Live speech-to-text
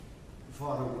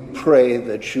pray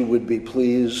that you would be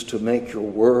pleased to make your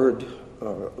word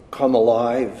come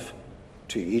alive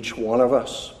to each one of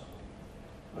us.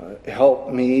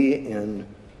 Help me in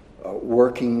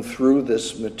working through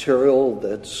this material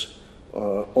that's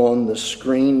on the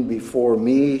screen before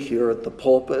me here at the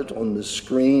pulpit, on the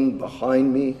screen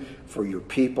behind me for your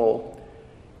people.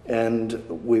 And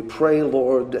we pray,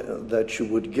 Lord, that you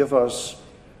would give us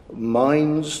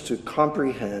minds to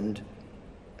comprehend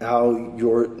how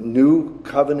your new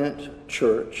covenant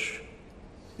church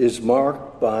is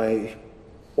marked by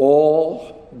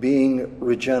all being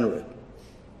regenerate,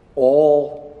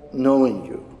 all knowing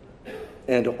you,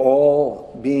 and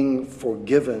all being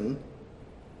forgiven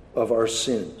of our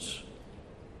sins.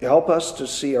 Help us to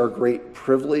see our great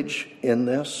privilege in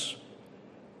this.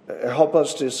 Help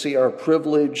us to see our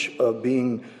privilege of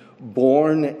being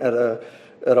born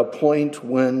at a point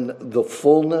when the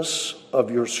fullness of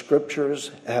your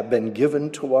scriptures have been given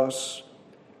to us,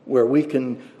 where we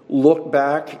can look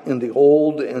back in the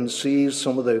old and see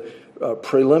some of the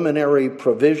preliminary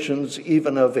provisions,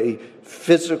 even of a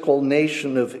physical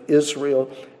nation of Israel,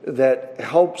 that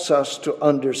helps us to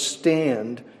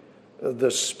understand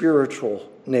the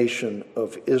spiritual nation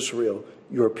of Israel,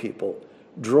 your people.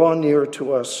 Draw near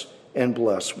to us and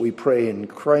bless. We pray in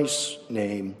Christ's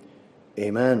name.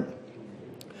 Amen.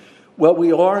 Well,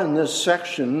 we are in this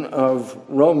section of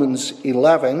Romans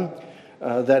 11,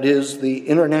 that is the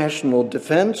international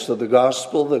defense of the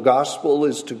gospel. The gospel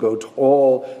is to go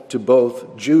to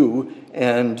both Jew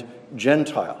and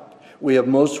Gentile. We have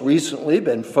most recently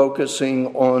been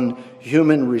focusing on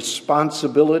human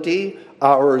responsibility,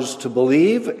 ours to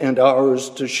believe and ours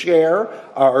to share,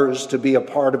 ours to be a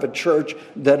part of a church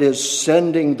that is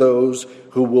sending those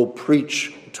who will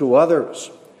preach to others.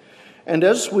 And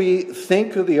as we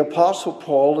think of the Apostle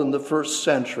Paul in the first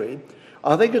century,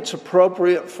 I think it's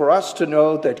appropriate for us to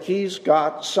know that he's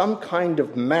got some kind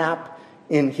of map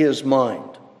in his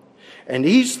mind. And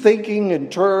he's thinking in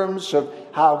terms of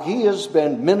how he has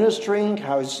been ministering,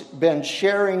 how he's been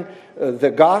sharing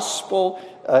the gospel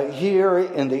here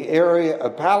in the area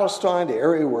of Palestine, the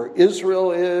area where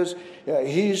Israel is.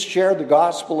 He's shared the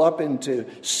gospel up into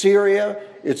Syria.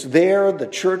 It's there. The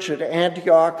church at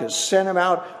Antioch has sent him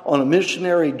out on a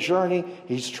missionary journey.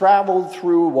 He's traveled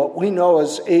through what we know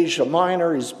as Asia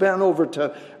Minor. He's been over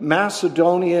to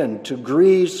Macedonia and to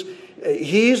Greece.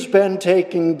 He's been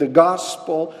taking the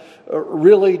gospel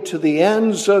really to the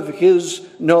ends of his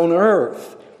known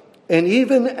earth. And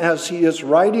even as he is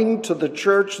writing to the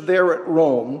church there at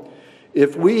Rome,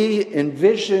 if we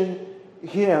envision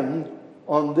him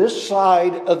on this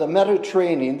side of the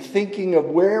Mediterranean, thinking of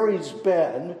where he's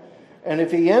been, and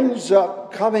if he ends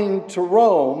up coming to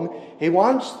Rome, he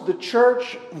wants the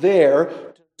church there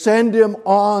to send him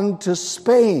on to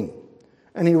Spain.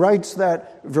 And he writes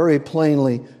that very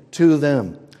plainly to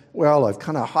them. Well, I've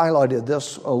kind of highlighted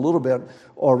this a little bit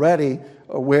already,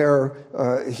 where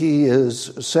he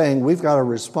is saying we've got a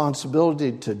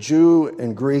responsibility to Jew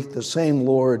and Greek. The same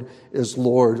Lord is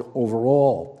Lord over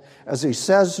all. As he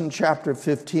says in chapter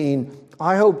 15,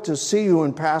 I hope to see you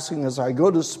in passing as I go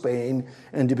to Spain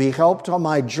and to be helped on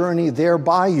my journey there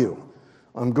by you.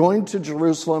 I'm going to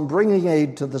Jerusalem, bringing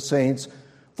aid to the saints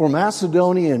for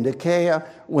Macedonia and Achaia.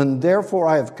 When therefore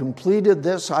I have completed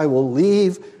this, I will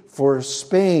leave for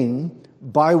Spain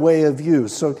by way of you.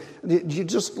 So you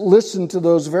just listen to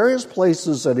those various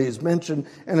places that he's mentioned,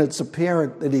 and it's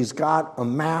apparent that he's got a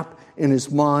map in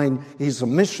his mind. He's a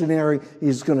missionary.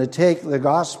 He's going to take the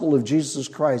gospel of Jesus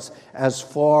Christ as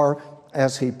far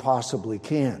as he possibly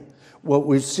can. What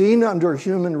we've seen under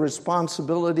human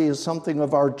responsibility is something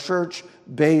of our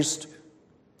church-based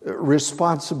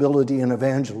responsibility in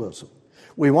evangelism.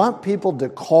 We want people to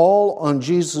call on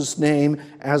Jesus' name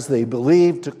as they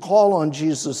believe, to call on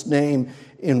Jesus' name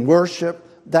in worship.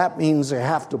 That means they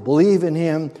have to believe in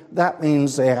him. That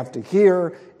means they have to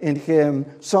hear in him.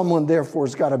 Someone, therefore,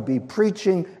 has got to be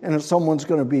preaching. And if someone's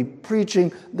going to be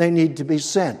preaching, they need to be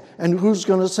sent. And who's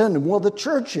going to send them? Well, the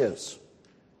church is.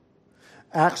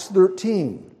 Acts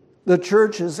 13. The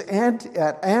church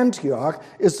at Antioch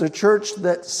is the church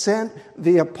that sent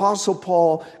the Apostle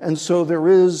Paul. And so there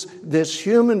is this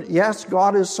human, yes,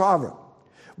 God is sovereign.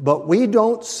 But we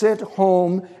don't sit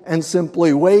home and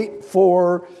simply wait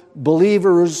for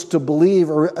believers to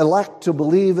believe or elect to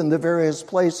believe in the various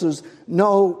places.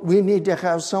 No, we need to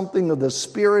have something of the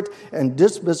spirit and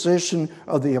disposition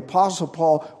of the Apostle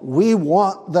Paul. We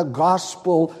want the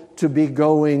gospel to be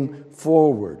going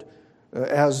forward.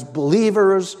 As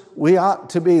believers, we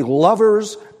ought to be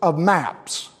lovers of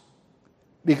maps,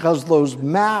 because those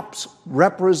maps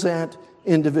represent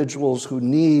individuals who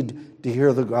need to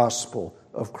hear the gospel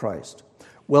of Christ.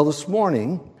 Well, this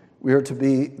morning we are to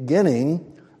be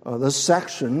beginning this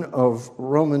section of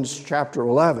Romans chapter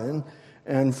 11,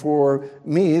 and for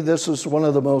me this is one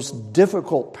of the most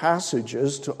difficult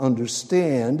passages to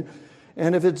understand,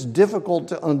 and if it's difficult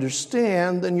to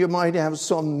understand, then you might have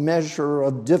some measure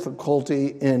of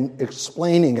difficulty in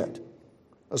explaining it,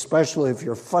 especially if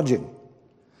you're fudging.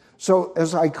 So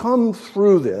as I come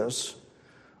through this,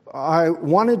 I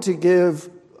wanted to give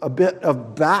a bit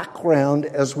of background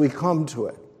as we come to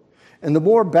it. And the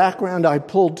more background I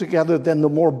pulled together, then the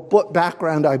more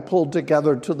background I pulled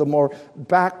together to the more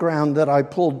background that I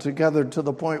pulled together to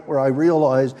the point where I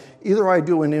realized either I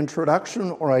do an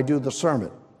introduction or I do the sermon.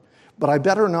 But I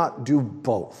better not do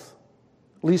both,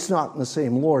 at least not in the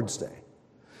same Lord's Day.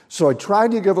 So I tried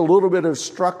to give a little bit of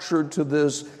structure to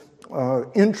this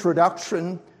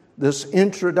introduction, this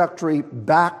introductory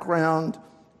background.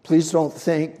 Please don't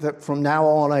think that from now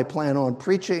on I plan on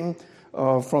preaching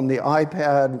from the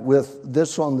iPad with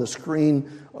this on the screen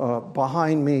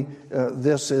behind me.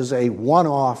 This is a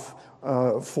one-off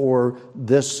for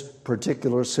this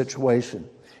particular situation.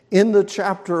 In the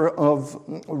chapter of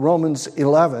Romans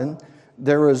 11,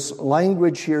 there is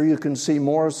language here. You can see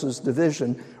Morris's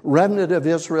division, remnant of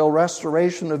Israel,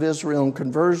 restoration of Israel, and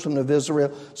conversion of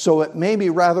Israel. So it may be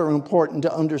rather important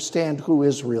to understand who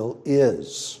Israel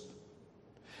is,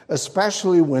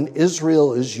 especially when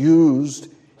Israel is used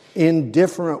in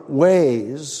different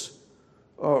ways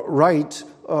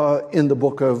in the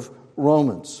book of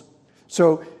Romans.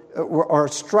 So our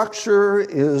structure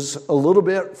is a little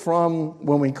bit from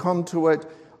when we come to it,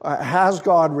 has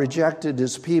God rejected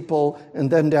his people? And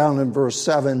then down in verse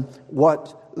 7,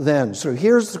 what then? So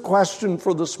here's the question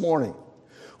for this morning.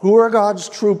 Who are God's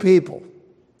true people?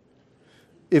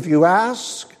 If you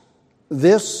ask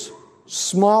this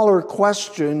smaller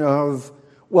question of,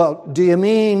 well, do you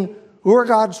mean who are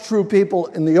God's true people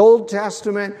in the Old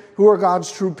Testament? Who are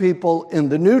God's true people in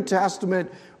the New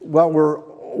Testament? Well, we're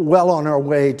well on our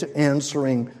way to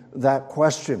answering that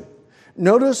question.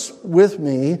 Notice with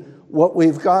me what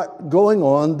we've got going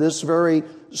on, this very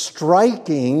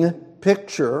striking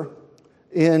picture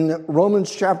in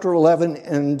Romans chapter 11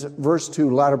 and verse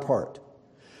 2, latter part.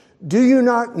 Do you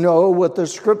not know what the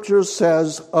scripture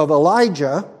says of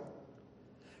Elijah,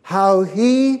 how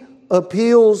he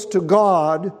appeals to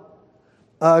God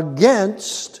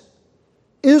against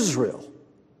Israel?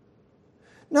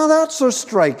 Now that's a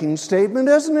striking statement,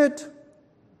 isn't it?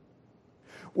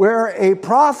 Where a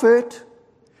prophet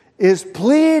is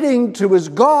pleading to his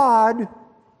God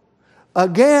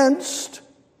against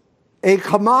a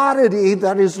commodity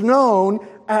that is known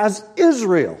as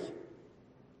Israel.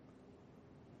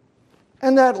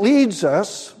 And that leads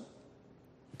us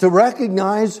to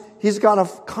recognize he's got a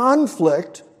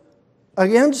conflict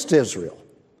against Israel.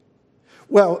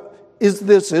 Well, is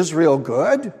this Israel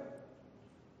good?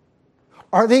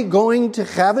 Are they going to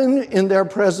heaven in their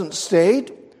present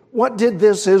state? What did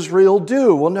this Israel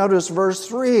do? Well, notice verse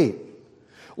 3.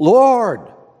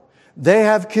 Lord, they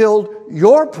have killed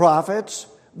your prophets,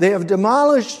 they have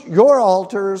demolished your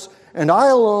altars, and I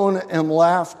alone am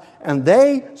left, and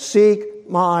they seek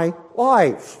my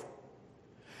life.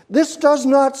 This does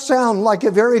not sound like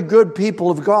a very good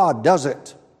people of God, does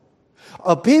it?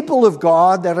 A people of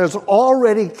God that has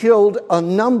already killed a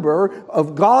number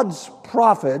of God's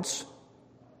prophets,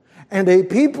 and a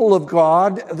people of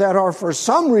God that are for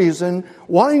some reason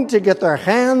wanting to get their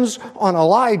hands on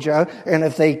Elijah, and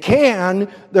if they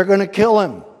can, they're going to kill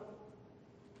him.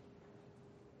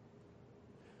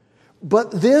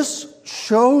 But this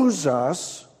shows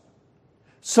us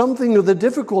something of the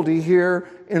difficulty here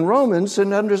in Romans,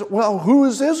 and well, who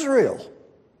is Israel?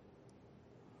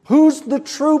 Who's the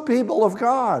true people of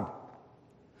God?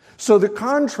 So the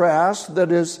contrast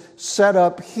that is set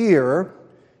up here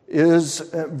is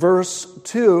verse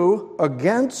 2,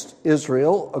 against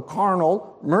Israel, a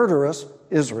carnal, murderous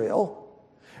Israel.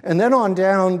 And then on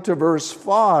down to verse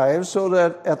 5, so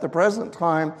that at the present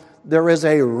time there is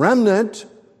a remnant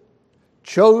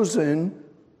chosen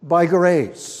by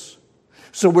grace.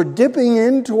 So we're dipping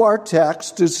into our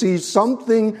text to see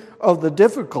something of the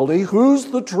difficulty. Who's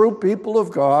the true people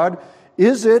of God?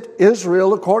 Is it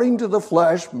Israel, according to the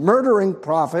flesh, murdering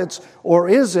prophets, or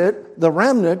is it the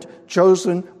remnant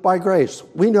chosen by grace?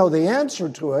 We know the answer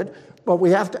to it, but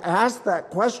we have to ask that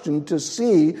question to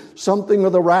see something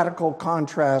of the radical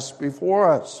contrast before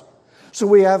us. So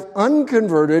we have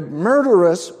unconverted,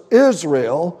 murderous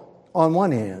Israel on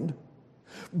one hand,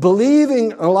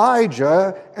 believing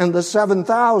Elijah and the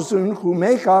 7,000 who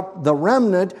make up the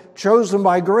remnant chosen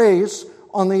by grace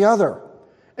on the other.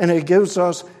 And it gives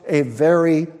us a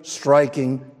very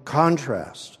striking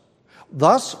contrast.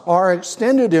 Thus, our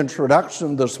extended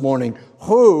introduction this morning,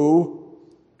 who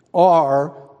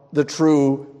are the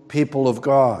true people of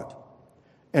God?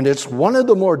 And it's one of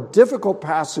the more difficult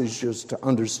passages to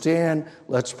understand.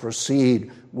 Let's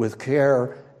proceed with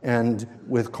care and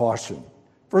with caution.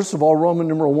 First of all, Roman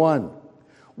numeral 1.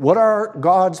 What are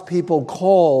God's people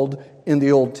called in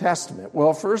the Old Testament?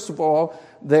 Well, first of all,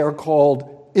 they are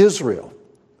called Israel.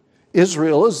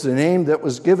 Israel is the name that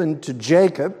was given to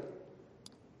Jacob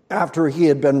after he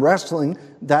had been wrestling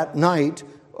that night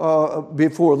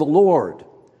before the Lord.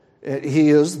 He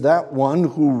is that one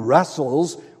who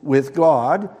wrestles with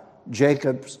God.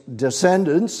 Jacob's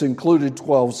descendants included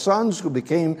 12 sons who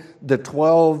became the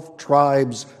 12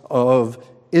 tribes of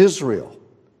Israel.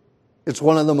 It's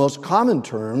one of the most common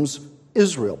terms,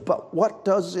 Israel. But what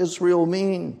does Israel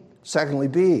mean? Secondly,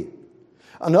 B.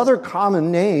 Another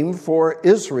common name for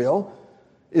Israel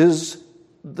is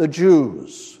the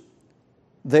Jews.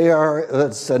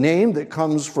 It's a name that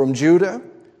comes from Judah.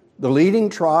 The leading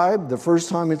tribe, the first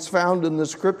time it's found in the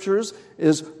scriptures,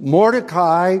 is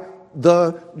Mordecai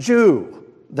the Jew,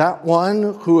 that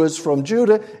one who is from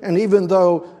Judah. And even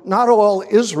though not all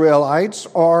Israelites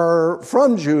are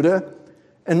from Judah,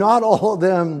 and not all of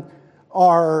them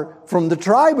are from the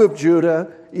tribe of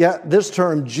Judah, yet this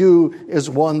term Jew is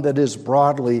one that is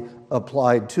broadly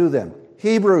applied to them.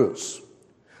 Hebrews,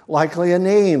 likely a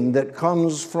name that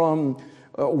comes from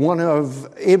one of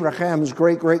Abraham's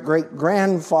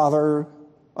great-great-great-grandfather,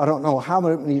 I don't know how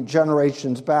many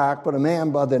generations back, but a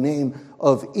man by the name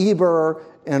of Eber,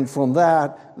 and from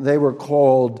that they were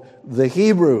called the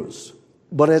Hebrews.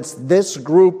 But it's this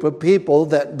group of people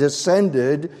that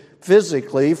descended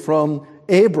physically from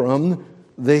Abram,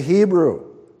 the Hebrew.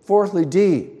 Fourthly,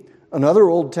 D. Another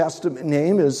Old Testament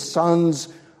name is sons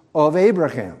of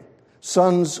Abraham.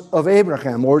 Sons of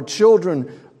Abraham, or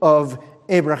children of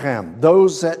Abraham,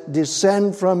 those that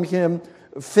descend from him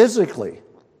physically.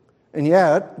 And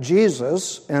yet,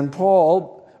 Jesus and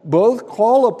Paul both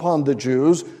call upon the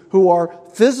Jews who are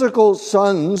physical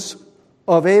sons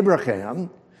of Abraham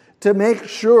to make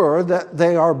sure that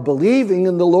they are believing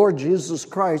in the Lord Jesus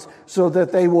Christ so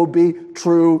that they will be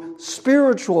true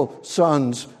spiritual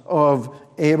sons of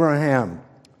Abraham.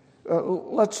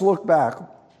 Let's look back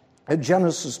at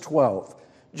Genesis 12.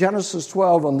 Genesis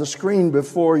 12 on the screen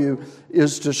before you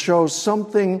is to show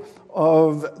something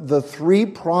of the three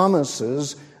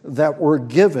promises that were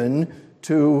given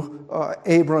to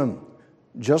Abram.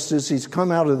 Just as he's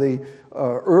come out of the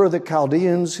Ur of the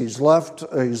Chaldeans, he's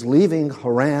leaving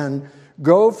Haran.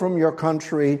 Go from your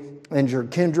country and your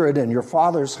kindred and your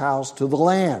father's house to the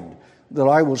land that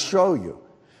I will show you.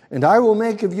 And I will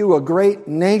make of you a great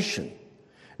nation.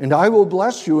 And I will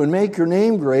bless you and make your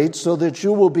name great so that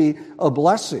you will be a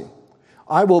blessing.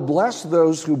 I will bless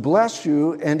those who bless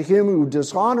you, and him who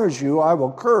dishonors you I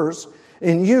will curse.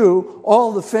 In you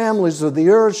all the families of the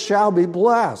earth shall be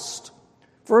blessed.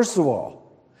 First of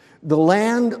all, the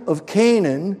land of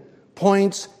Canaan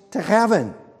points to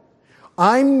heaven.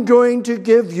 I'm going to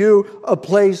give you a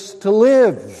place to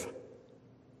live.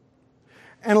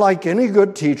 And like any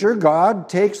good teacher, God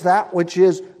takes that which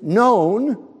is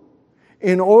known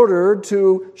in order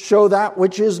to show that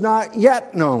which is not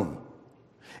yet known.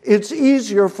 It's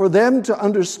easier for them to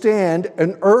understand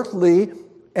an earthly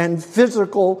and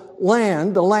physical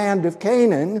land, the land of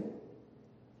Canaan.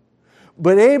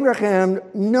 But Abraham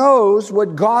knows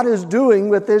what God is doing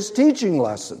with this teaching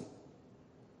lesson.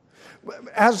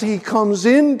 As he comes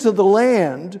into the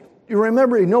land, you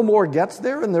remember he no more gets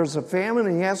there and there's a famine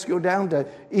and he has to go down to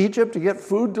Egypt to get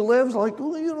food to live. It's like,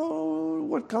 well,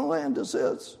 what kind of land is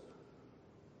this?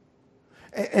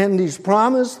 And he's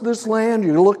promised this land.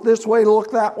 You look this way,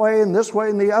 look that way, and this way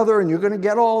and the other, and you're going to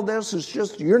get all this. It's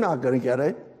just you're not going to get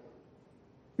it.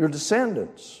 Your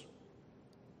descendants.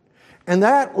 And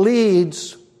that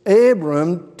leads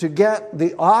Abram to get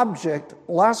the object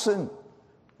lesson.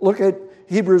 Look at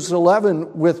Hebrews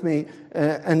 11 with me,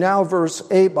 and now verse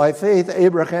 8. By faith,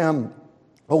 Abraham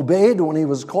obeyed when he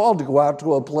was called to go out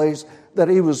to a place that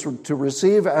he was to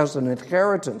receive as an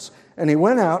inheritance. And he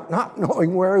went out not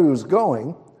knowing where he was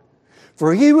going,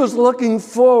 for he was looking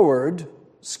forward,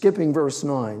 skipping verse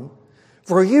 9,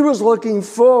 for he was looking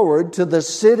forward to the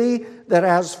city that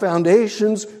has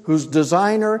foundations, whose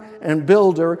designer and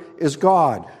builder is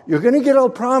God. You're going to get a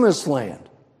promised land.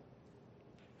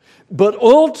 But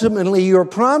ultimately, your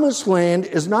promised land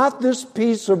is not this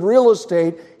piece of real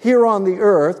estate here on the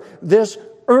earth. This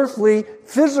earthly,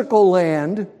 physical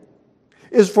land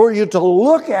is for you to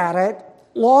look at it,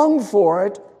 long for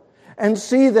it, and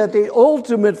see that the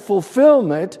ultimate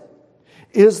fulfillment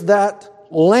is that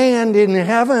land in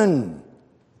heaven.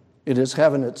 It is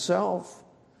heaven itself.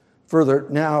 Further,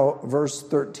 now, verse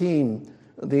 13,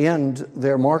 the end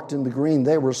there marked in the green,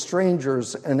 they were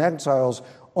strangers and exiles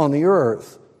on the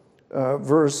earth.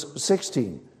 Verse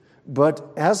 16, but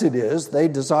as it is, they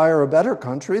desire a better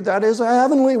country, that is a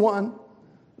heavenly one.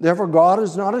 Therefore, God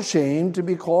is not ashamed to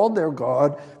be called their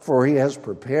God, for he has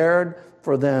prepared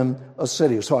for them a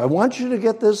city. So I want you to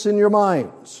get this in your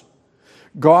minds.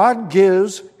 God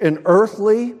gives an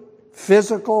earthly,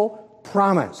 physical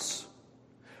promise.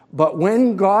 But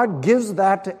when God gives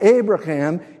that to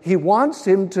Abraham, he wants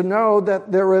him to know that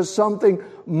there is something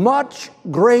much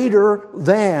greater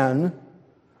than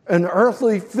an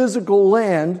earthly, physical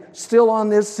land still on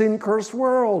this sin-cursed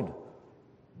world.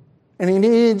 And he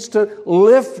needs to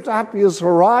lift up his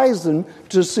horizon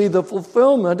to see the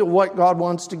fulfillment of what God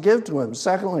wants to give to him.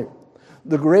 Secondly,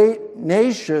 the great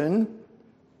nation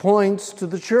points to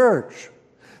the church.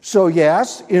 So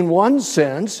yes, in one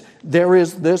sense, there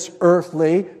is this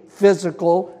earthly,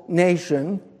 physical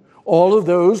nation. All of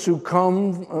those who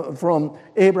come from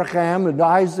Abraham and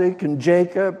Isaac and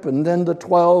Jacob and then the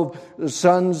 12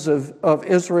 sons of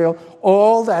Israel,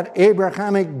 all that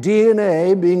Abrahamic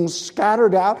DNA being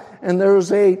scattered out, and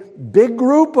there's a big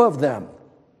group of them.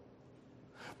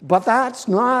 But that's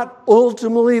not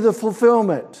ultimately the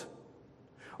fulfillment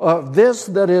of this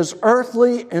that is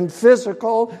earthly and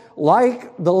physical,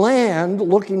 like the land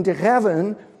looking to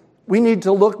heaven. We need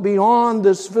to look beyond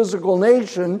this physical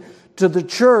nation to the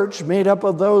church made up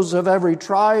of those of every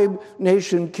tribe,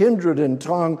 nation, kindred, and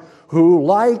tongue who,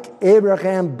 like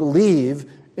Abraham,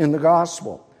 believe in the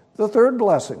gospel. The third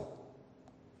blessing,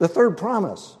 the third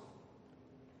promise.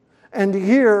 And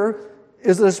here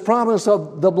is this promise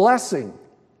of the blessing,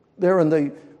 there in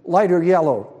the lighter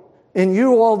yellow. In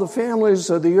you all the families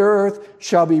of the earth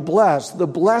shall be blessed. The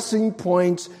blessing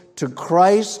points to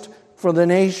Christ for the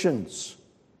nations.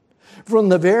 From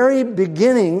the very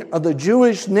beginning of the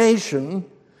Jewish nation,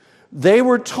 they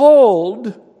were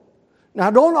told,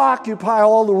 now don't occupy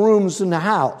all the rooms in the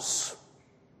house.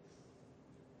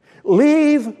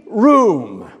 Leave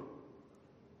room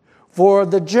for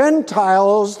the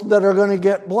Gentiles that are going to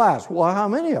get blessed. Well, how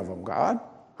many of them, God?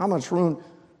 How much room?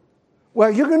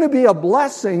 Well, you're going to be a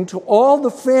blessing to all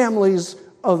the families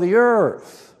of the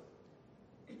earth.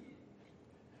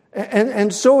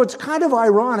 And so it's kind of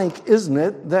ironic, isn't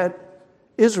it, that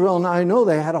Israel, and I know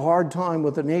they had a hard time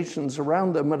with the nations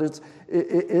around them, but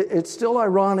it's still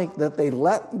ironic that they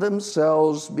let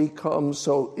themselves become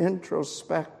so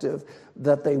introspective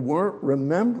that they weren't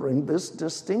remembering this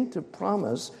distinctive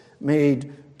promise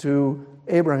made to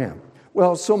Abraham.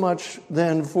 Well, so much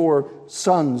then for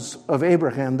sons of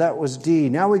Abraham. That was D.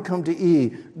 Now we come to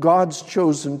E, God's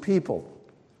chosen people.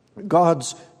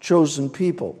 God's chosen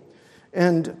people.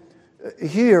 And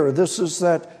here, this is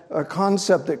that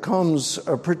concept that comes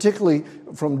particularly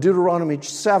from Deuteronomy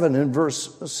 7 and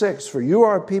verse 6. For you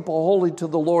are a people holy to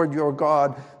the Lord your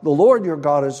God. The Lord your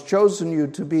God has chosen you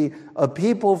to be a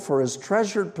people for his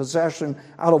treasured possession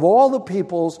out of all the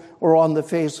peoples who are on the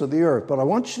face of the earth. But I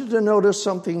want you to notice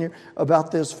something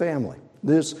about this family,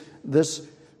 this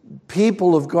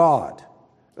people of God.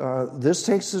 This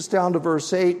takes us down to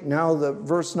verse 8, now the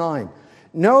verse 9.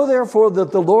 Know therefore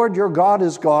that the Lord your God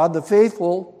is God, the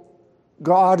faithful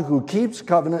God who keeps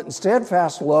covenant and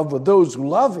steadfast love with those who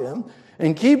love him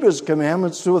and keep his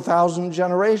commandments to 1,000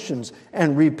 generations,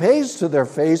 and repays to their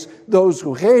face those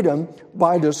who hate him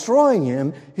by destroying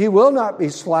him. He will not be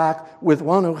slack with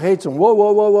one who hates him.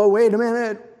 Whoa, wait a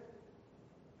minute.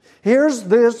 Here's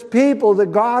this people that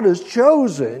God has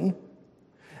chosen,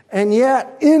 and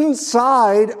yet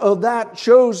inside of that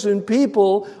chosen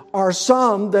people are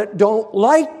some that don't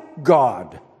like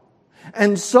God,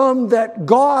 and some that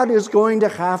God is going to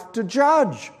have to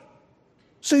judge.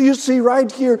 So you see right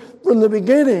here from the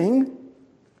beginning,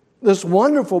 this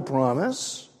wonderful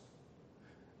promise,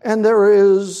 and there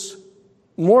is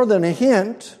more than a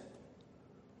hint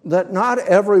that not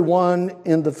everyone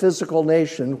in the physical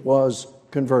nation was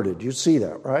converted. You see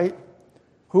that, right?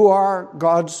 Who are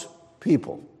God's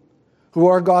people? Who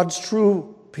are God's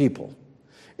true people?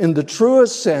 In the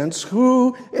truest sense,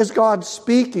 who is God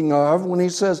speaking of when he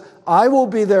says, I will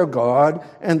be their God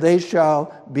and they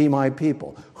shall be my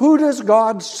people? Who does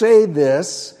God say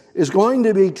this is going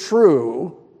to be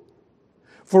true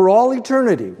for all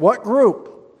eternity? What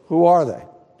group? Who are they?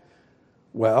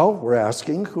 Well, we're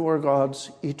asking, who are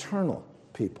God's eternal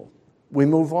people? We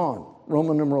move on.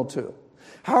 Roman numeral 2.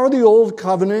 How are the old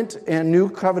covenant and new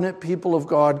covenant people of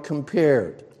God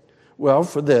compared? Well,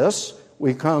 for this,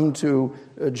 we come to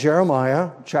Jeremiah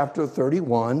chapter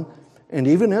 31, and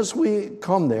even as we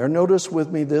come there, notice with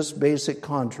me this basic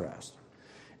contrast.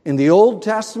 In the Old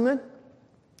Testament,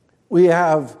 we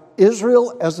have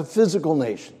Israel as a physical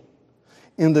nation.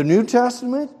 In the New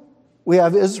Testament, we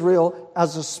have Israel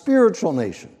as a spiritual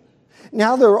nation.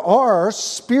 Now, there are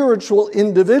spiritual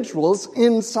individuals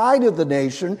inside of the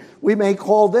nation. We may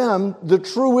call them the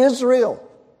true Israel.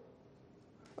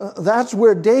 That's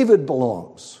where David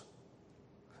belongs.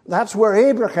 That's where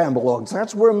Abraham belongs.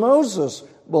 That's where Moses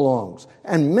belongs.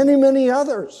 And many, many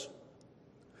others.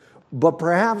 But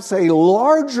perhaps a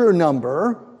larger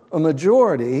number, a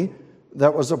majority,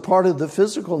 that was a part of the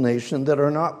physical nation that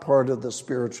are not part of the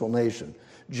spiritual nation.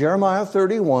 Jeremiah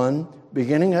 31,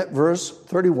 beginning at verse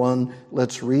 31,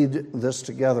 let's read this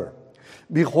together.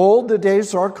 Behold, the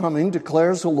days are coming,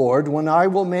 declares the Lord, when I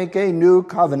will make a new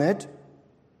covenant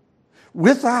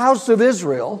with the house of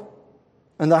Israel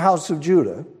and the house of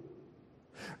Judah,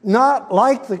 not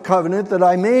like the covenant that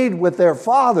I made with their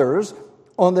fathers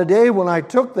on the day when I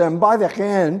took them by the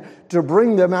hand to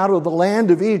bring them out of the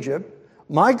land of Egypt,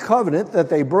 my covenant that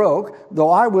they broke, though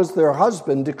I was their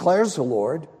husband, declares the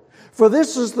Lord. For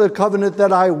this is the covenant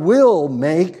that I will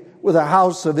make with the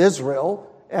house of Israel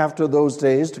after those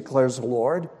days, declares the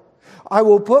Lord. I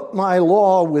will put my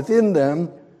law within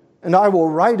them, and I will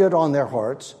write it on their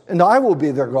hearts, and I will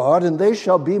be their God, and they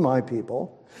shall be my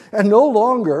people. And no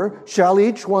longer shall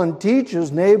each one teach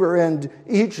his neighbor and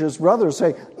each his brother,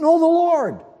 say, know the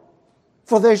Lord.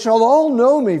 For they shall all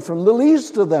know me, from the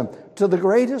least of them to the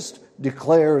greatest,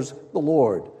 declares the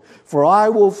Lord. For I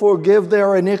will forgive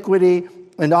their iniquity,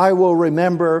 and I will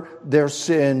remember their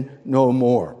sin no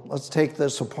more. Let's take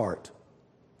this apart.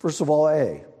 First of all,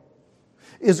 A.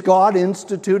 Is God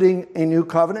instituting a new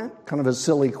covenant? Kind of a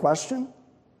silly question.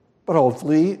 But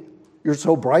hopefully you're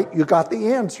so bright you got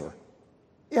the answer.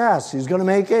 Yes, he's going to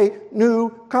make a new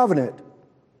covenant.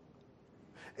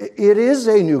 It is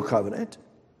a new covenant,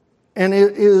 and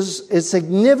it is a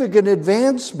significant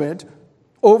advancement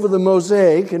over the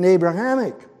Mosaic and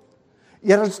Abrahamic.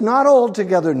 Yet it's not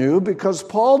altogether new, because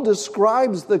Paul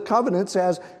describes the covenants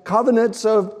as covenants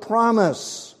of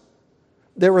promise.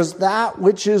 There is that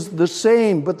which is the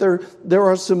same, but there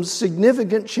are some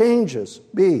significant changes.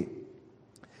 B.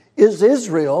 Is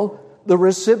Israel the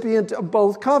recipient of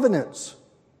both covenants?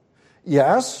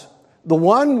 Yes, the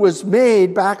one was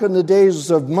made back in the days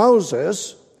of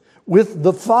Moses with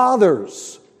the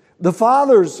fathers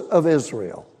of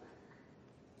Israel.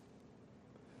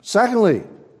 Secondly,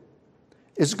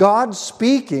 is God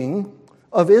speaking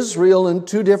of Israel in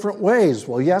two different ways?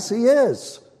 Well, yes, he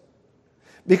is.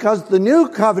 Because the new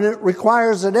covenant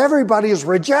requires that everybody is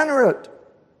regenerate,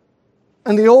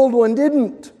 and the old one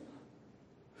didn't.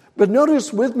 But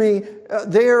notice with me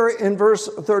there in verse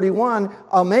 31,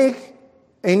 I'll make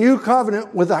a new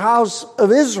covenant with the house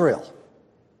of Israel.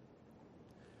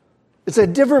 It's a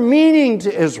different meaning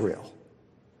to Israel.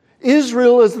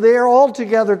 Israel is there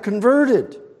altogether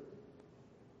converted.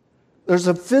 There's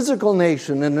a physical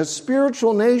nation and a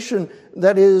spiritual nation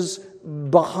that is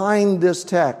behind this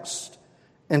text.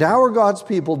 And how are God's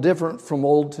people different from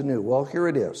old to new? Well, here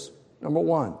it is. Number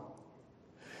one,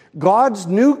 God's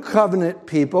new covenant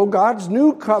people, God's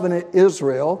new covenant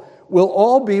Israel, will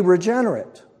all be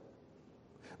regenerate.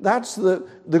 That's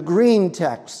the green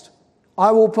text.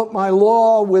 I will put my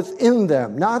law within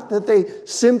them. Not that they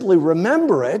simply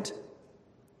remember it,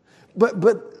 but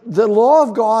the law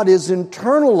of God is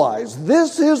internalized.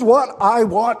 This is what I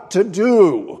want to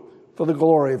do for the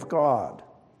glory of God.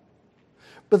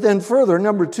 But then further,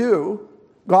 number two,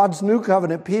 God's new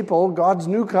covenant people, God's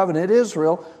new covenant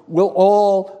Israel, will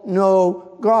all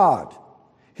know God.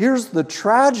 Here's the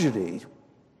tragedy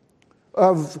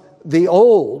of the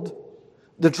old.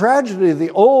 The tragedy of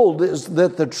the old is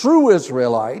that the true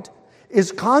Israelite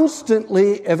is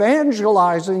constantly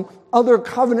evangelizing other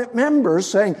covenant members,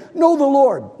 saying, know the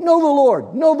Lord, know the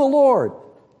Lord, know the Lord.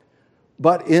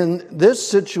 But in this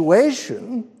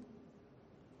situation,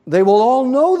 they will all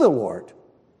know the Lord,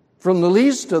 from the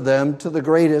least of them to the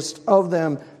greatest of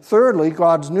them. Thirdly,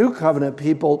 God's new covenant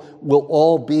people will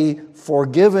all be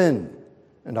forgiven.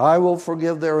 And I will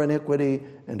forgive their iniquity,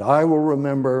 and I will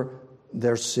remember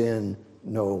their sin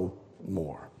no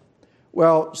more.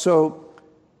 Well, so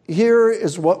here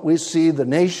is what we see the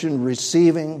nation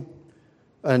receiving,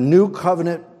 a new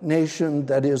covenant nation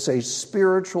that is a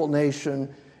spiritual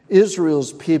nation.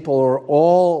 Israel's people are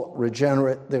all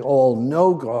regenerate. They all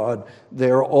know God.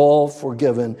 They're all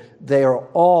forgiven. They are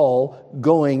all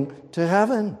going to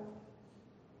heaven.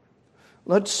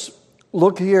 Let's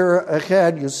look here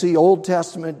ahead. You see Old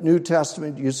Testament, New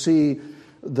Testament. You see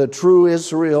the true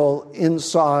Israel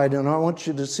inside, and I want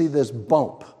you to see this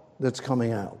bump that's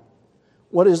coming out.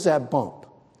 What is that bump?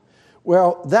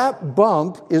 Well, that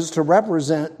bump is to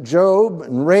represent Job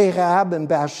and Rahab and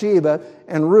Bathsheba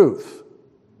and Ruth.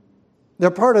 They're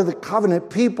part of the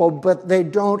covenant people, but they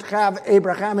don't have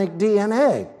Abrahamic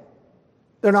DNA.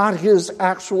 They're not his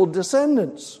actual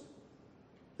descendants.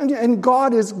 And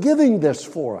God is giving this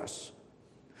for us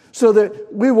so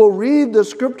that we will read the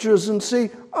scriptures and see,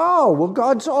 oh, well,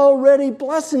 God's already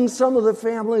blessing some of the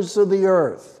families of the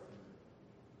earth.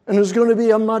 And there's going to be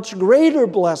a much greater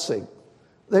blessing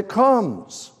that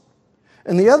comes.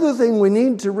 And the other thing we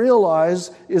need to realize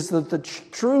is that the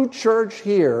true church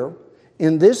here,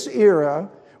 in this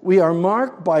era, we are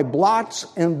marked by blots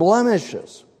and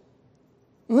blemishes.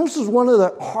 And this is one of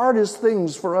the hardest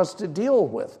things for us to deal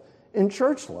with in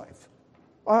church life.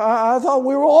 I thought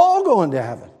we were all going to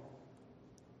heaven.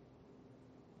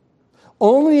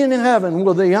 Only in heaven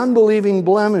will the unbelieving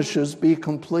blemishes be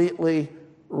completely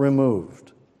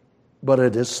removed. But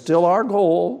it is still our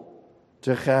goal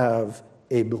to have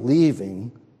a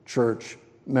believing church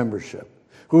membership.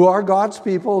 Who are God's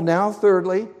people? Now,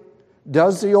 thirdly,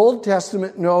 does the Old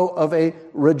Testament know of a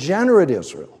regenerate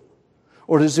Israel?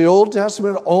 Or does the Old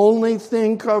Testament only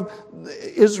think of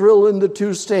Israel in the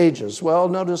two stages? Well,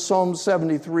 notice Psalm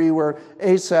 73 where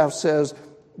Asaph says,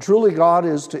 truly God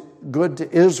is good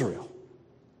to Israel,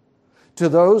 to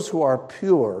those who are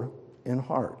pure in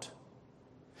heart.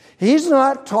 He's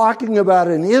not talking about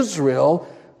an Israel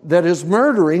that is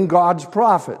murdering God's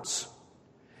prophets.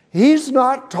 He's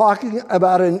not talking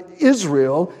about an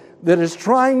Israel that is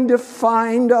trying to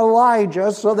find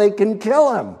Elijah so they can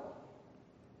kill him.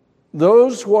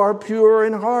 Those who are pure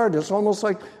in heart. It's almost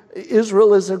like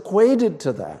Israel is equated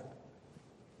to that.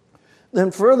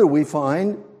 Then further we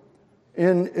find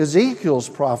in Ezekiel's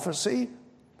prophecy,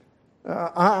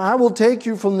 I will take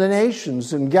you from the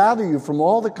nations and gather you from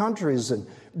all the countries and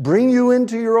bring you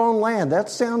into your own land. That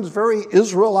sounds very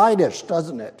Israelitish,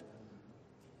 doesn't it?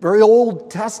 Very Old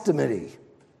Testament-y.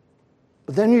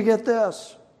 But then you get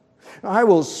this. I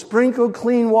will sprinkle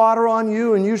clean water on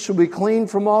you, and you shall be clean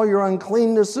from all your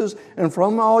uncleannesses, and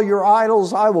from all your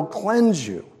idols I will cleanse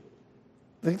you.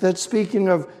 I think that's speaking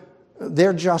of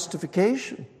their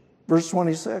justification. Verse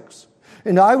 26.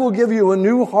 And I will give you a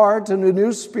new heart and a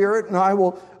new spirit, and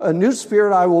a new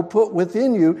spirit I will put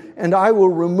within you, and I will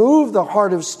remove the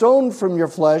heart of stone from your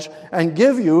flesh and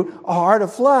give you a heart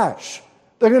of flesh.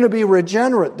 They're going to be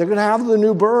regenerate. They're going to have the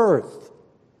new birth.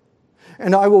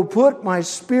 And I will put my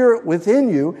spirit within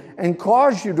you and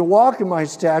cause you to walk in my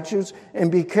statutes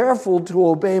and be careful to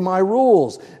obey my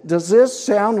rules. Does this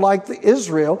sound like the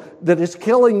Israel that is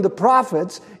killing the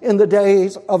prophets in the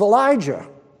days of Elijah?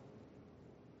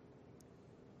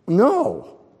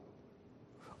 No.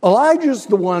 Elijah's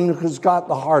the one who's got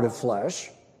the heart of flesh,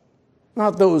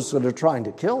 not those that are trying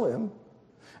to kill him.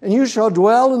 And you shall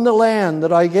dwell in the land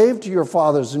that I gave to your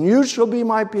fathers, and you shall be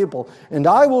my people, and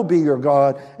I will be your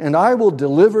God, and I will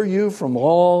deliver you from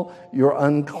all your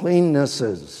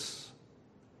uncleannesses.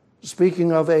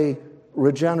 Speaking of a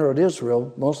regenerate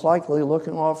Israel, most likely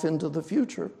looking off into the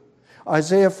future.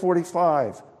 Isaiah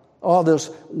 45. Oh,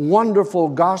 this wonderful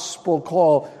gospel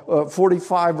call,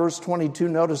 45 verse 22,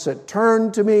 notice it.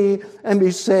 Turn to me and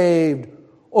be saved,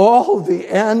 all the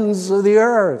ends of the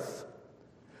earth.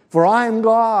 For I am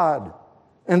God,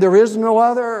 and there is no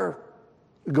other.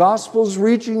 The gospel's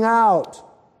reaching out.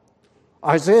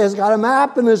 Isaiah's got a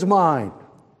map in his mind.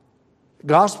 The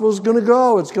gospel's going to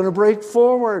go. It's going to break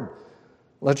forward.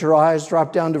 Let your eyes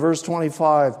drop down to verse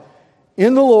 25.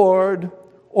 In the Lord,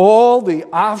 all the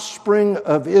offspring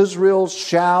of Israel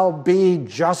shall be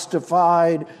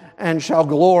justified and shall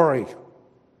glory.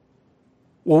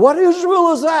 Well, what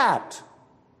Israel is that?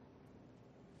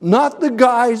 Not the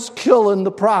guys killing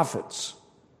the prophets.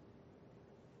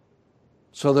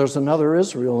 So there's another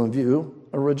Israel in view,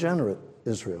 a regenerate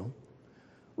Israel.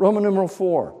 Roman numeral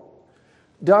 4.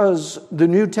 Does the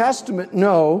New Testament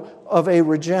know of a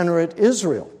regenerate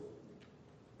Israel?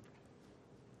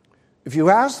 If you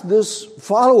ask this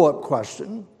follow-up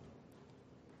question,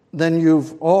 then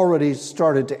you've already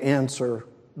started to answer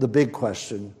the big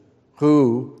question,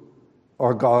 who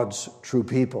are God's true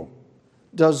people?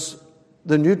 Does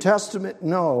the New Testament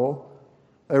know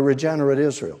a regenerate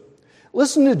Israel?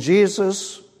 Listen to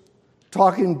Jesus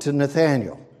talking to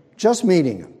Nathanael, just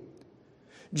meeting him.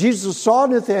 Jesus saw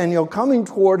Nathanael coming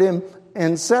toward him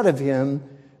and said of him,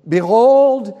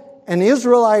 behold, an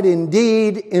Israelite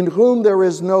indeed, in whom there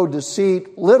is no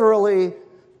deceit. Literally,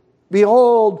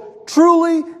 behold,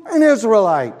 truly an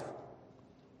Israelite,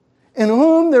 in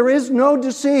whom there is no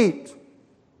deceit.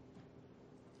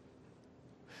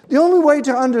 The only way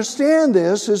to understand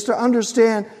this is to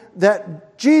understand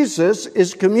that Jesus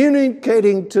is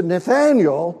communicating to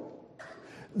Nathanael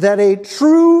that a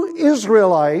true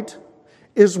Israelite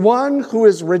is one who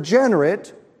is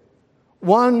regenerate,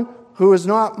 one who is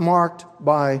not marked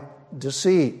by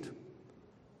deceit.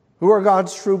 Who are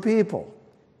God's true people?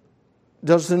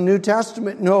 Does the New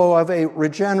Testament know of a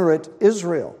regenerate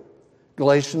Israel?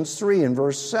 Galatians 3 and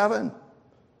verse 7.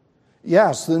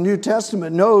 Yes, the New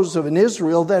Testament knows of an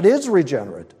Israel that is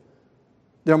regenerate.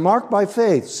 They're marked by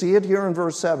faith. See it here in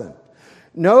verse 7.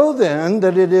 Know then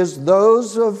that it is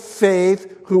those of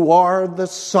faith who are the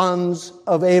sons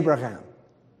of Abraham.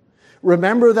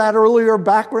 Remember that earlier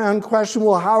background question,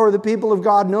 well, how are the people of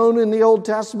God known in the Old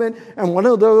Testament? And one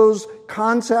of those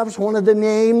concepts, one of the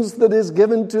names that is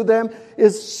given to them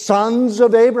is sons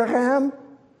of Abraham.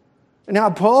 And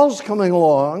now Paul's coming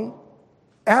along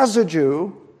as a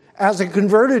Jew, as a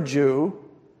converted Jew.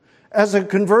 As a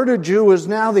converted Jew is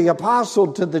now the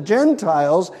apostle to the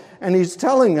Gentiles, and he's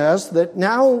telling us that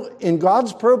now in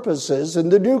God's purposes in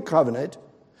the new covenant,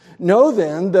 know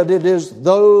then that it is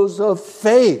those of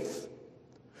faith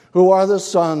who are the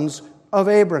sons of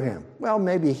Abraham. Well,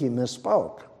 maybe he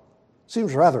misspoke.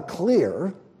 Seems rather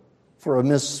clear for a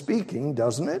misspeaking,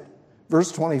 doesn't it?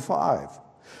 Verse 25.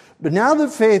 But now that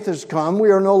faith has come,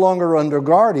 we are no longer under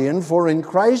guardian, for in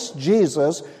Christ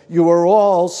Jesus you are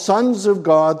all sons of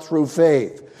God through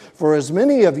faith. For as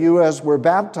many of you as were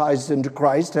baptized into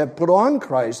Christ have put on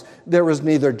Christ. There is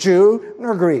neither Jew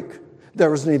nor Greek.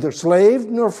 There is neither slave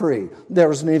nor free. There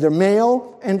is neither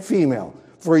male and female.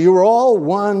 For you are all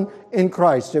one in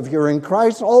Christ. If you're in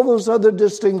Christ, all those other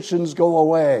distinctions go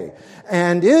away.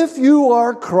 And if you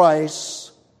are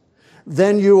Christ's,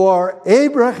 then you are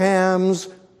Abraham's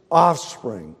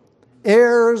offspring,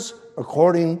 heirs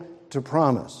according to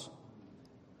promise.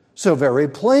 So very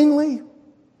plainly,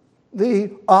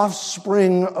 the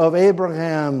offspring of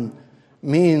Abraham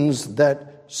means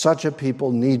that such a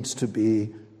people needs to be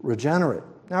regenerate.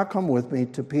 Now come with me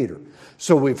to Peter.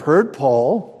 So we've heard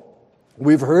Paul,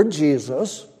 we've heard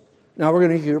Jesus, now we're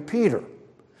going to hear Peter.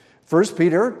 1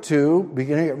 Peter 2,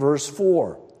 beginning at verse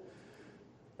 4.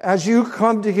 As you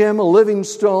come to him, a living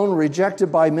stone,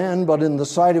 rejected by men, but in the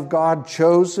sight of God,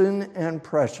 chosen and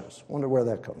precious. Wonder where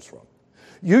that comes from.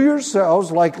 You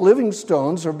yourselves, like living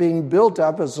stones, are being built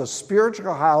up as a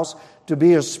spiritual house to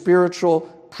be a spiritual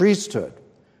priesthood.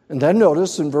 And then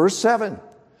notice in verse 7,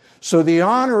 so the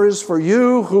honor is for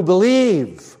you who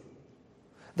believe.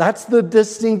 That's the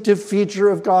distinctive feature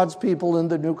of God's people in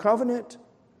the new covenant.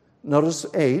 Notice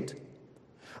 8.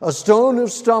 A stone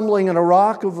of stumbling and a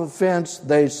rock of offense,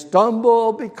 they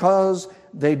stumble because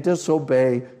they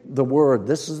disobey the word.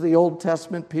 This is the Old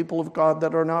Testament people of God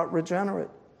that are not regenerate.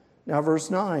 Now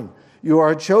verse 9, you are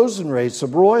a chosen race, a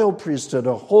royal priesthood,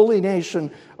 a holy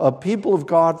nation, a people of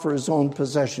God for his own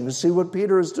possession. You see what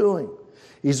Peter is doing?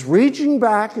 He's reaching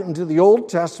back into the Old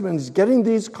Testament. He's getting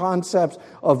these concepts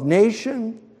of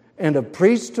nation and of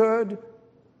priesthood,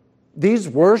 these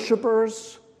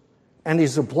worshipers, and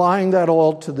he's applying that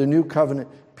all to the new covenant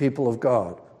people of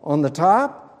God. On the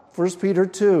top, 1 Peter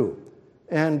 2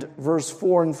 and verse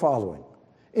 4 and following.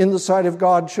 In the sight of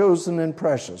God, chosen and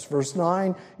precious. Verse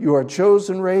 9, you are a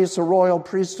chosen race, a royal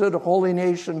priesthood, a holy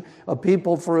nation, a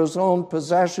people for his own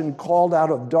possession, called out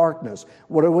of darkness.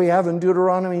 What do we have in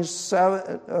Deuteronomy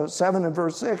 7 and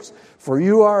verse 6? For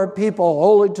you are a people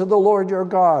holy to the Lord your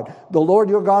God. The Lord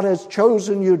your God has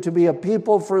chosen you to be a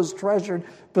people for his treasured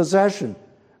possession.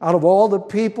 Out of all the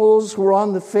peoples who are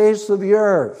on the face of the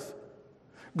earth,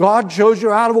 God chose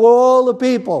you out of all the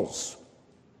peoples.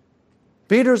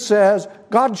 Peter says,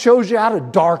 God chose you out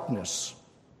of darkness.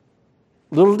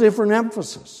 Little different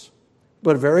emphasis.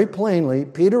 But very plainly,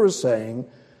 Peter is saying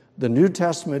the New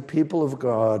Testament people of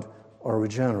God are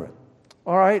regenerate.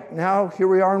 All right, now here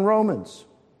we are in Romans.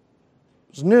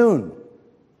 It's noon.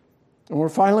 And we're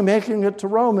finally making it to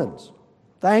Romans.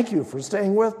 Thank you for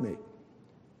staying with me.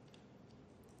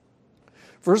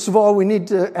 First of all, we need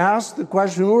to ask the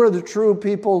question, who are the true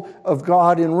people of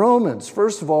God in Romans?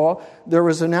 First of all, there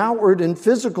is an outward and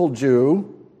physical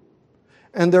Jew,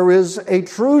 and there is a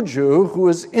true Jew who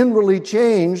is inwardly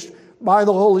changed by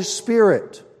the Holy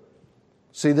Spirit.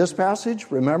 See this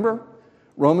passage? Remember?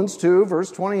 Romans 2,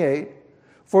 verse 28.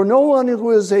 For no one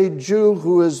who is a Jew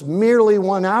who is merely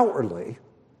one outwardly,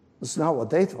 that's not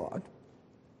what they thought,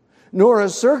 nor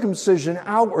is circumcision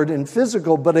outward and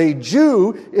physical, but a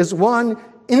Jew is one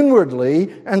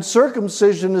inwardly, and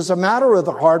circumcision is a matter of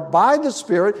the heart by the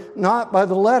Spirit, not by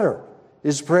the letter.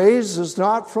 His praise is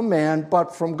not from man,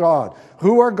 but from God.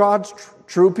 Who are God's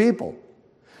true people?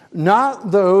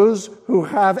 Not those who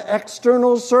have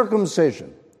external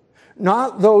circumcision,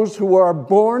 not those who are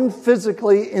born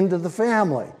physically into the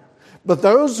family, but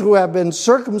those who have been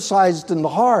circumcised in the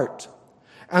heart,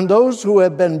 and those who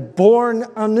have been born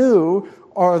anew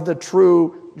are the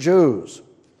true Jews.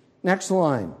 Next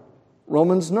line.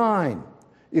 Romans 9.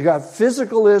 You got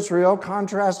physical Israel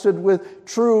contrasted with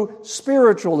true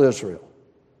spiritual Israel.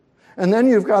 And then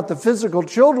you've got the physical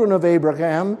children of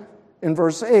Abraham in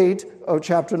verse 8 of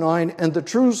chapter 9 and the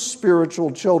true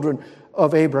spiritual children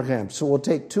of Abraham. So we'll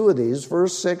take two of these,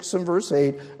 verse 6 and verse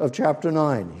 8 of chapter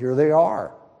 9. Here they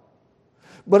are.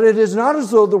 But it is not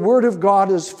as though the word of God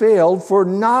has failed, for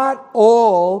not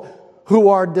all who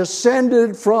are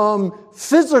descended from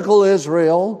physical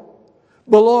Israel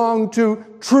belong to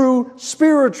true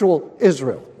spiritual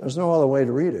Israel. There's no other way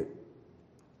to read it.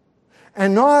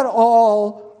 And not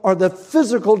all are the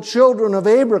physical children of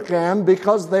Abraham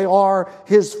because they are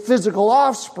his physical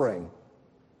offspring.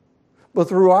 But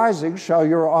through Isaac shall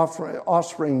your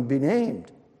offspring be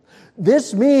named.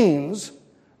 This means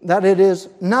that it is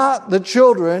not the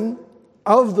children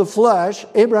of the flesh,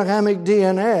 Abrahamic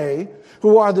DNA,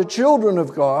 who are the children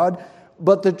of God,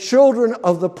 but the children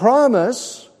of the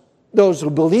promise. Those who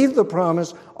believe the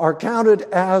promise are counted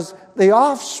as the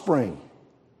offspring,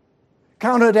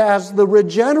 counted as the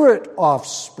regenerate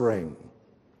offspring.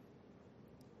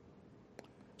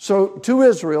 So, two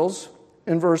Israels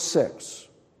in verse 6.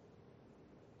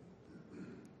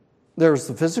 There's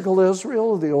the physical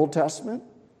Israel of the Old Testament.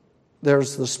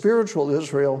 There's the spiritual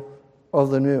Israel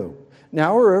of the New.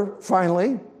 Now we're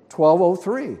finally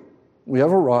 1203. We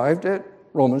have arrived at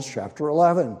Romans chapter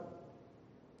 11.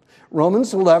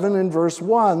 Romans 11 in verse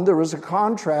 1, there is a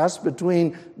contrast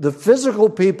between the physical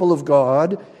people of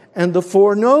God and the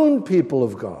foreknown people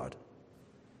of God.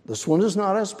 This one is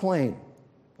not as plain.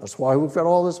 That's why we've got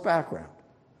all this background.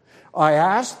 I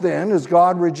ask then, has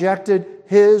God rejected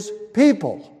his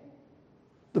people?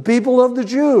 The people of the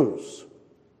Jews?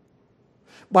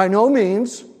 By no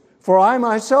means, for I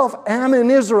myself am an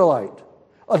Israelite,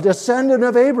 a descendant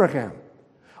of Abraham,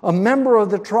 a member of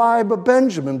the tribe of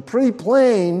Benjamin. Pretty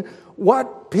plain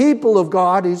what people of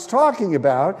God he's talking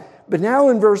about. But now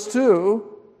in verse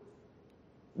 2,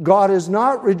 God has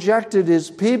not rejected his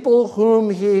people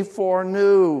whom he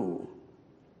foreknew.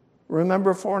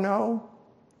 Remember foreknow?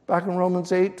 Back in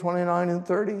Romans 8, 29 and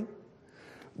 30.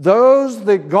 Those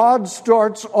that God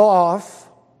starts off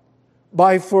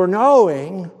by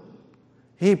foreknowing,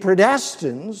 he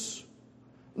predestines.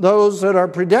 Those that are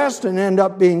predestined end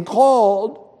up being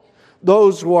called.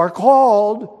 Those who are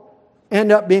called end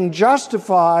up being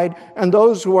justified. And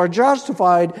those who are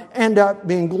justified end up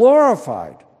being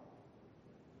glorified.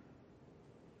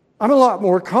 I'm a lot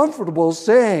more comfortable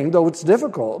saying, though it's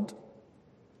difficult,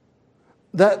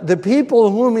 that the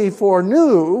people whom he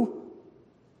foreknew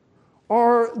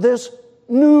are this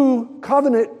new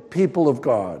covenant people of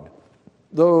God,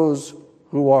 those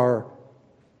who are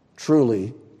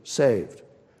truly saved.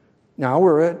 Now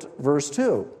we're at verse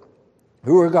 2.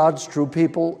 Who are God's true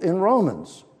people in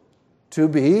Romans? To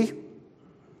be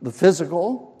the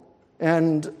physical,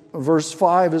 and verse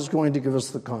 5 is going to give us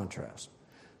the contrast.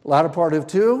 Latter part of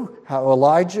 2, how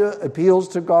Elijah appeals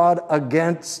to God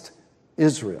against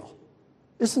Israel.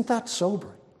 Isn't that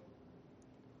sobering?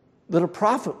 That a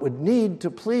prophet would need to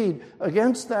plead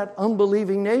against that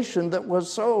unbelieving nation that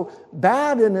was so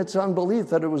bad in its unbelief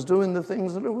that it was doing the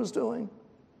things that it was doing.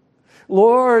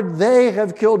 Lord, they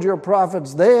have killed your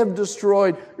prophets. They have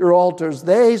destroyed your altars.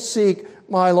 They seek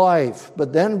my life.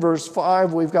 But then verse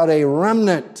 5, we've got a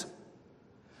remnant.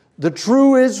 The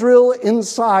true Israel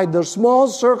inside, the small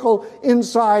circle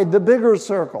inside the bigger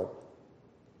circle.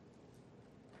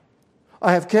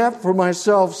 I have kept for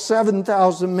myself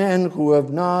 7,000 men who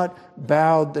have not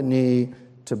bowed the knee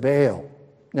to Baal.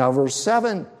 Now, verse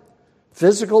 7,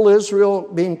 physical Israel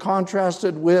being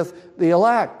contrasted with the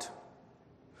elect.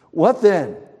 What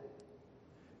then?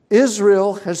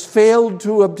 Israel has failed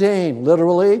to obtain.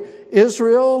 Literally,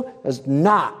 Israel has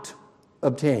not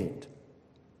obtained.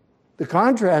 The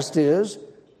contrast is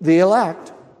the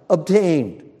elect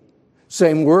obtained.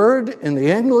 Same word in the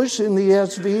English, in the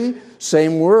ESV,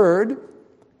 same word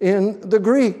in the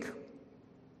Greek.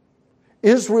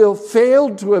 Israel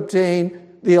failed to obtain,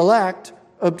 the elect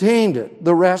obtained it.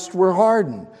 The rest were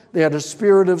hardened. They had a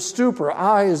spirit of stupor,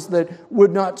 eyes that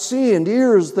would not see and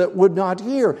ears that would not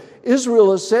hear.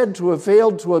 Israel is said to have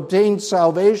failed to obtain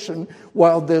salvation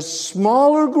while this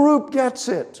smaller group gets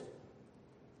it.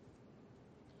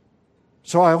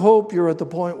 So I hope you're at the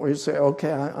point where you say,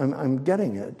 okay, I'm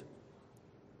getting it.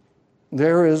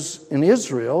 There is, in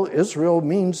Israel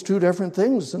means two different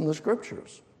things in the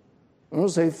Scriptures.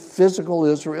 There's a physical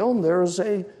Israel and there is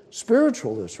a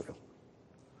spiritual Israel.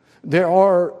 There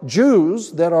are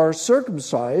Jews that are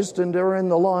circumcised and they're in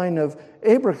the line of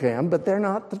Abraham, but they're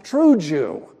not the true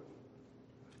Jew.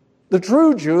 The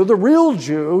true Jew, the real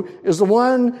Jew, is the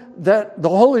one that the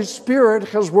Holy Spirit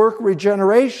has worked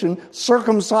regeneration,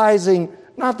 circumcising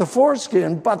not the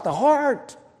foreskin, but the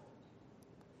heart.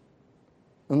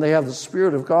 And they have the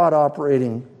Spirit of God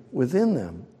operating within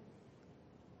them.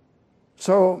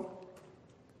 So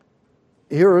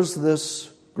here is this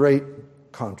great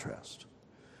contrast.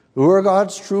 Who are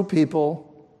God's true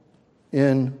people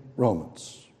in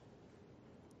Romans?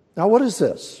 Now, what is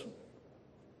this?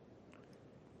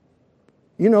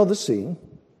 You know the scene.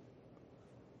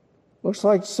 Looks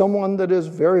like someone that is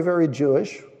very, very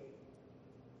Jewish.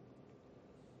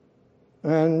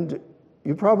 And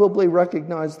you probably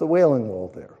recognize the Wailing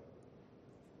Wall there.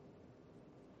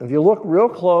 If you look real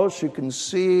close, you can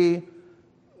see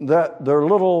that there are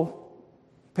little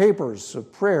papers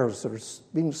of prayers that are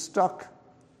being stuck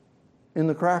in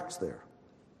the cracks there.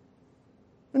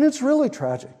 And it's really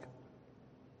tragic.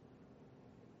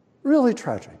 Really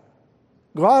tragic.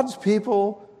 God's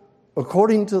people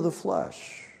according to the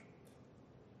flesh,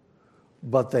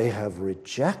 but they have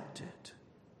rejected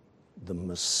the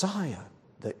Messiah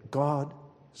that God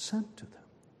sent to them.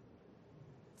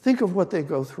 Think of what they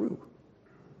go through.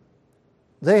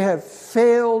 They have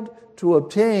failed to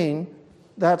obtain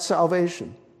that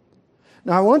salvation.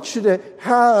 Now, I want you to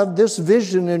have this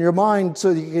vision in your mind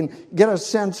so that you can get a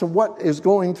sense of what is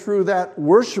going through that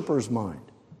worshiper's mind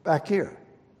back here.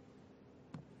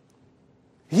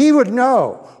 He would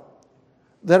know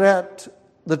that at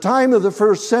the time of the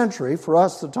first century, for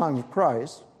us, the time of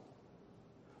Christ,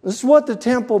 this is what the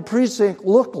temple precinct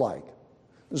looked like.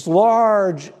 This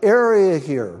large area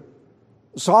here,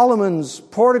 Solomon's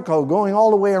portico going all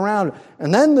the way around,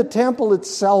 and then the temple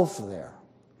itself there.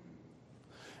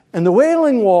 And the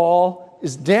Wailing Wall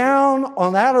is down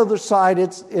on that other side.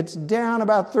 It's down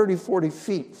about 30, 40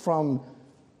 feet from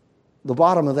the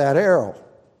bottom of that arrow.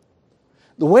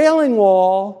 The Wailing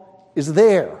Wall is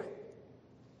there.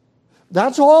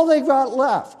 That's all they've got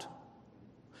left.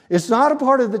 It's not a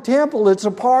part of the temple, it's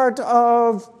a part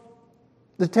of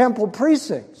the temple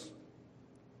precincts.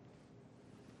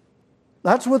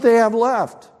 That's what they have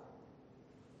left.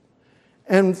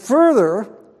 And further,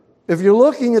 if you're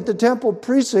looking at the temple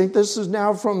precinct, this is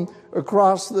now from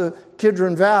across the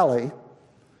Kidron Valley.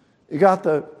 You got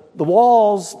the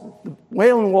walls, the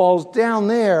Wailing Walls down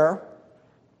there.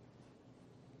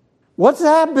 What's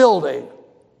that building?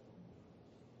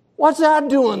 What's that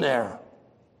doing there?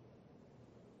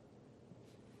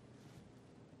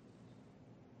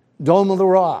 Dome of the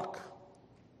Rock,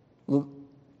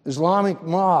 Islamic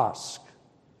Mosque,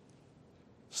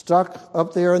 stuck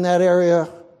up there in that area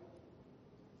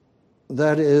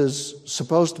that is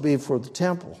supposed to be for the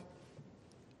temple.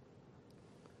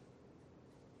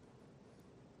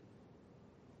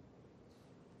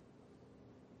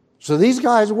 So these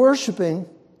guys worshiping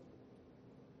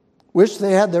wish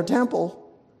they had their temple,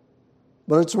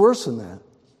 but it's worse than that.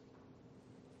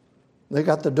 They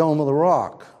got the Dome of the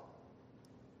Rock.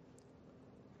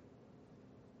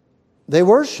 They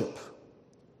worship,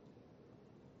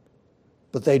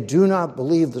 but they do not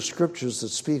believe the scriptures that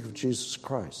speak of Jesus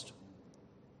Christ.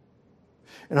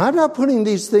 And I'm not putting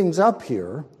these things up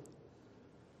here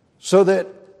so that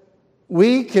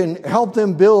we can help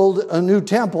them build a new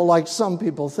temple like some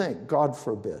people think. God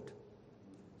forbid.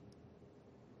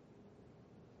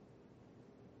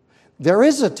 There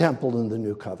is a temple in the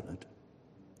New Covenant,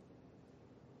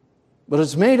 but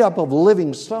it's made up of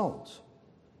living stones.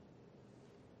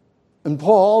 And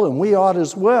Paul, and we ought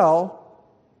as well,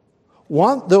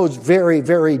 want those very,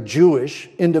 very Jewish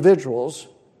individuals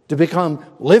to become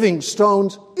living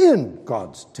stones in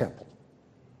God's temple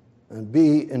and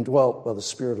be indwelt by the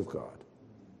Spirit of God.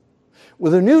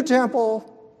 With a new temple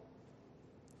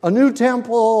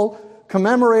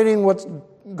commemorating what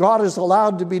God has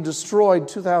allowed to be destroyed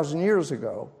 2,000 years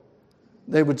ago,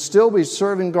 they would still be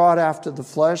serving God after the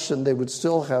flesh, and they would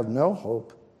still have no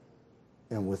hope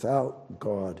and without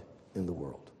God in the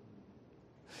world.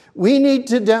 We need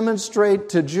to demonstrate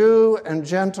to Jew and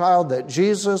Gentile that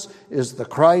Jesus is the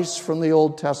Christ from the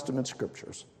Old Testament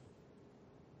scriptures.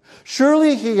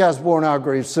 Surely he has borne our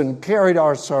griefs and carried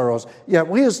our sorrows, yet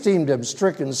we esteemed him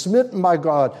stricken, smitten by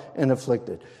God, and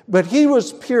afflicted. But he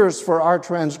was pierced for our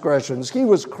transgressions. He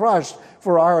was crushed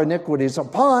for our iniquities.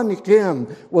 Upon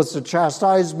him was the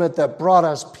chastisement that brought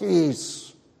us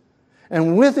peace.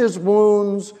 And with his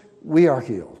wounds we are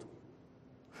healed.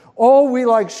 All we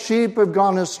like sheep have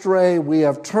gone astray. We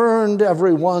have turned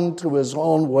every one to his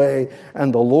own way,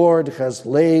 and the Lord has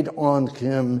laid on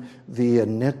him the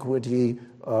iniquity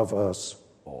of us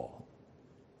all.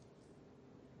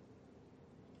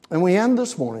 And we end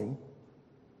this morning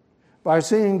by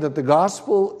seeing that the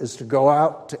gospel is to go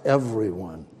out to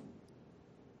everyone.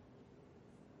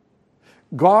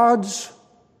 God's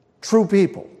true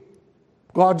people,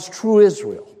 God's true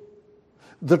Israel,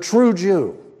 the true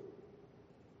Jew,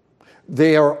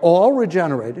 they are all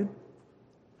regenerated,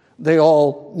 they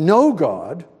all know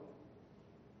God,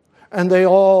 and they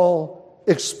all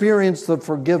experience the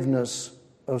forgiveness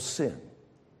of sin.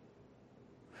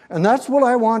 And that's what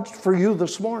I want for you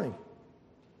this morning.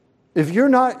 If you're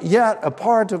not yet a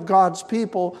part of God's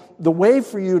people, the way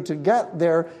for you to get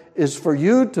there is for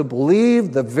you to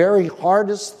believe the very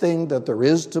hardest thing that there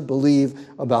is to believe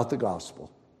about the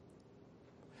gospel,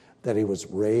 that he was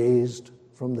raised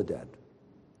from the dead.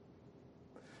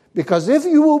 Because if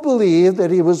you will believe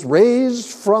that he was raised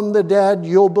from the dead,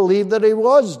 you'll believe that he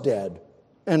was dead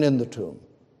and in the tomb.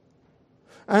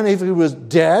 And if he was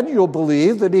dead, you'll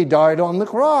believe that he died on the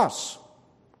cross.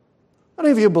 And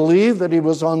if you believe that he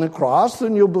was on the cross,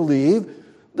 then you'll believe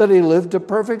that he lived a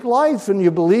perfect life. And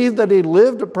you believe that he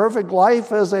lived a perfect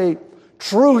life as a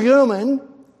true human,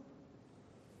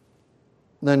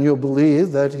 then you'll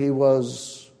believe that he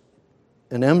was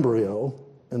an embryo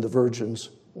in the Virgin's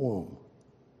womb.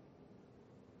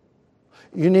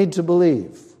 You need to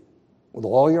believe with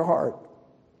all your heart.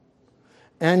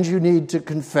 And you need to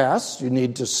confess, you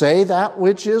need to say that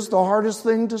which is the hardest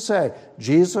thing to say.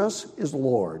 Jesus is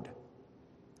Lord.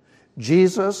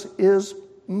 Jesus is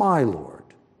my Lord.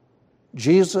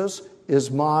 Jesus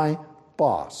is my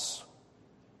boss.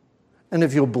 And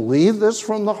if you'll believe this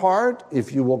from the heart,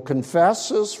 if you will confess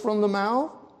this from the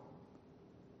mouth,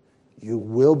 you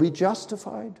will be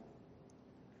justified.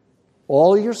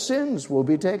 All your sins will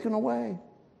be taken away.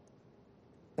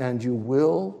 And you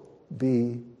will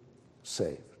be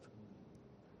saved.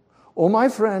 Oh, my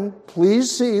friend, please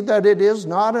see that it is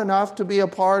not enough to be a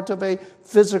part of a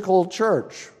physical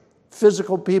church,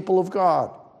 physical people of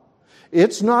God.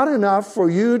 It's not enough for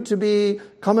you to be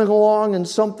coming along in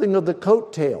something of the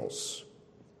coattails,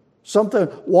 something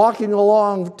walking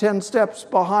along 10 steps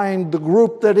behind the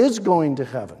group that is going to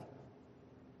heaven.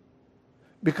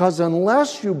 Because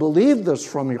unless you believe this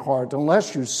from your heart,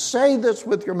 unless you say this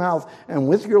with your mouth and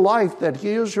with your life that he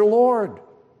is your Lord,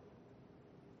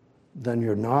 then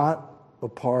you're not a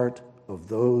part of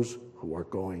those who are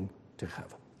going to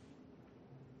heaven.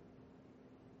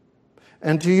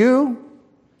 And to you,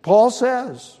 Paul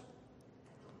says,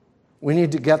 we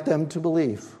need to get them to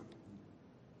believe.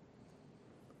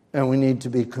 And we need to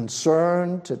be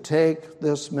concerned to take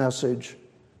this message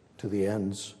to the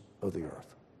ends of the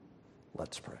earth.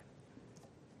 Let's pray.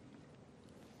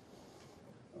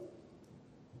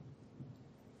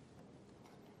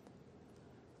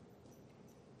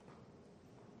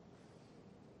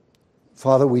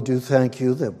 Father, we do thank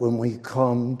you that when we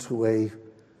come to a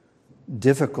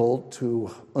difficult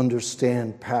to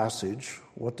understand passage,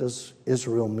 what does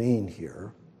Israel mean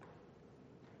here?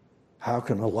 How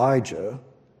can Elijah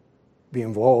be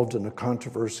involved in a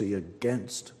controversy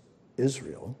against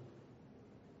Israel?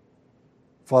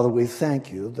 Father, we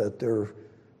thank you that there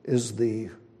is the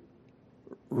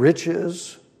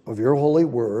riches of your holy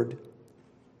word,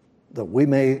 that we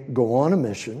may go on a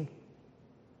mission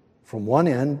from one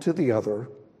end to the other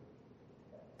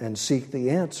and seek the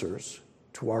answers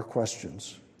to our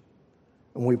questions.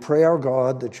 And we pray, our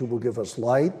God, that you will give us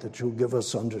light, that you will give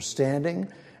us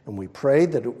understanding, and we pray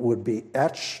that it would be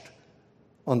etched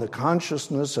on the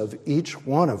consciousness of each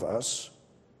one of us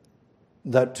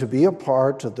that to be a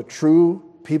part of the true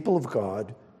people of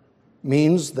God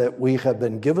means that we have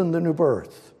been given the new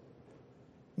birth,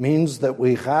 means that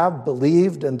we have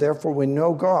believed and therefore we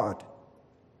know God,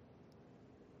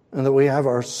 and that we have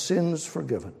our sins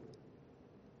forgiven.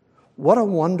 What a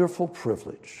wonderful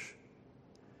privilege.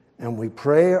 And we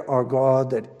pray, our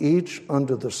God, that each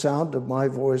under the sound of my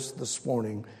voice this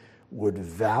morning would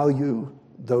value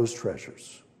those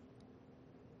treasures.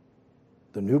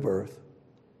 The new birth,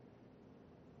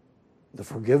 the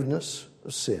forgiveness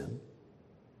of sin,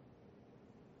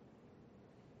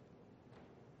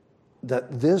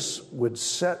 that this would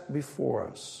set before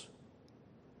us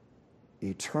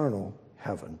eternal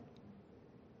heaven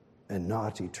and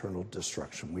not eternal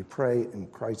destruction. We pray in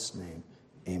Christ's name,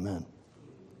 amen.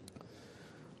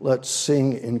 Let's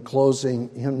sing in closing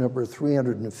hymn number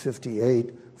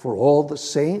 358, For all the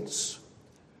saints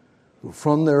who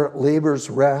from their labors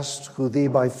rest, who thee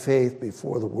by faith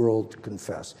before the world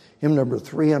confess. Hymn number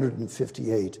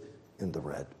 358 in the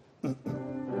red.